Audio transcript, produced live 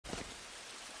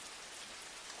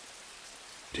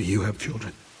Do you have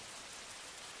children?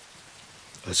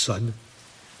 A son?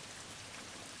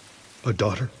 A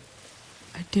daughter?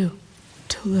 I do.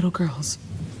 2 little girls.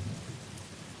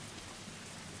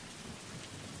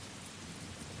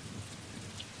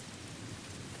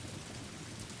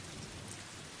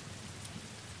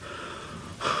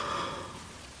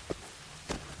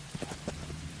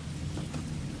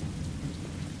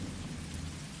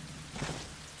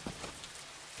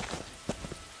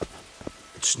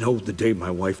 It snowed the day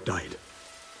my wife died.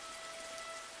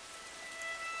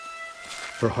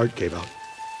 Her heart gave out.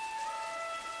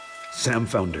 Sam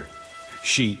found her.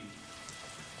 She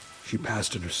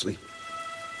passed in her sleep.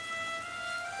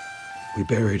 We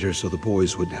buried her so the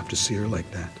boys wouldn't have to see her like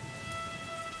that.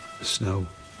 The snow,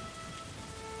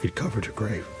 it covered her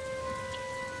grave.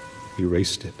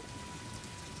 Erased it.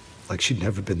 Like she'd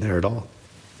never been there at all.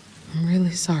 I'm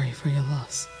really sorry for your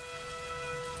loss.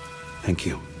 Thank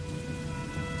you.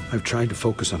 I've tried to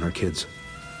focus on our kids.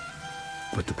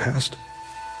 But the past,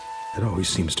 it always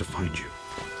seems to find you.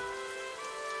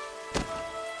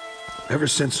 Ever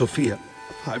since Sophia,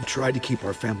 I've tried to keep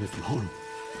our family from harm.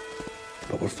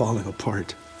 But we're falling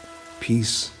apart,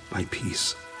 piece by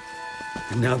piece.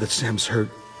 And now that Sam's hurt,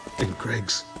 and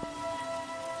Greg's,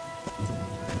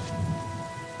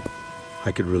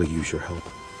 I could really use your help.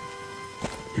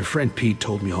 Your friend Pete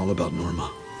told me all about Norma,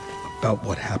 about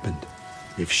what happened.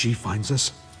 If she finds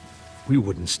us, we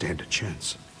wouldn't stand a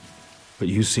chance. But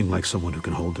you seem like someone who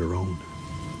can hold their own.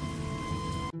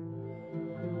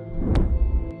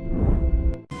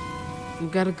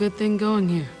 You've got a good thing going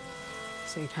here.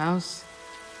 Safe house,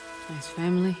 nice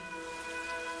family.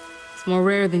 It's more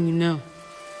rare than you know.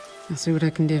 I'll see what I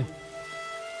can do.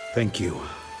 Thank you.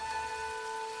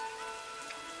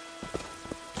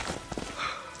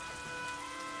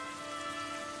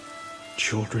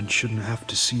 Children shouldn't have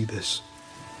to see this.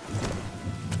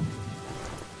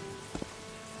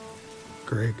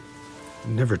 Greg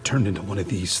never turned into one of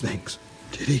these things,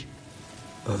 did he?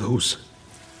 Those,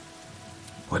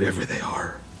 whatever they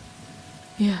are.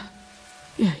 Yeah,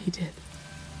 he did.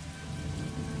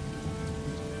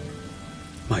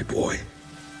 My boy,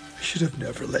 I should have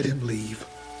never let him leave.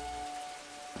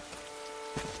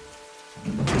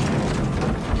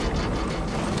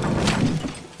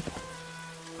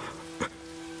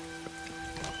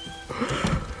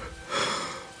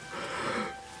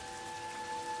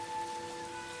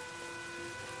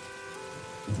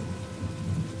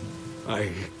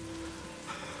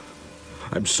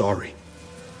 I'm sorry.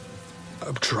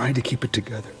 I'm trying to keep it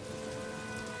together.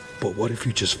 But what if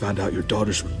you just found out your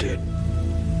daughters were dead?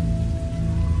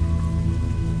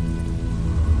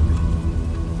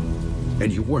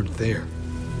 And you weren't there.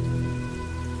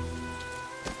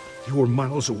 You were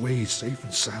miles away, safe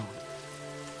and sound.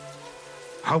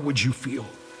 How would you feel?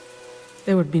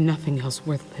 There would be nothing else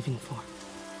worth living for.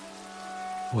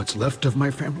 What's left of my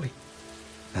family?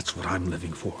 That's what I'm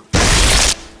living for.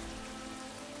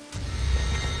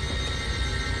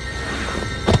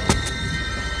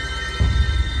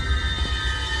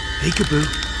 Peekaboo.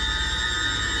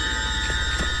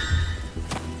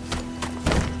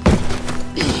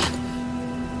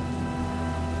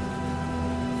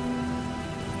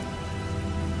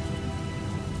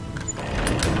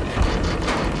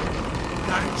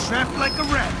 Got it trapped like a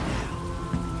rat.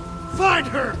 Find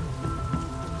her!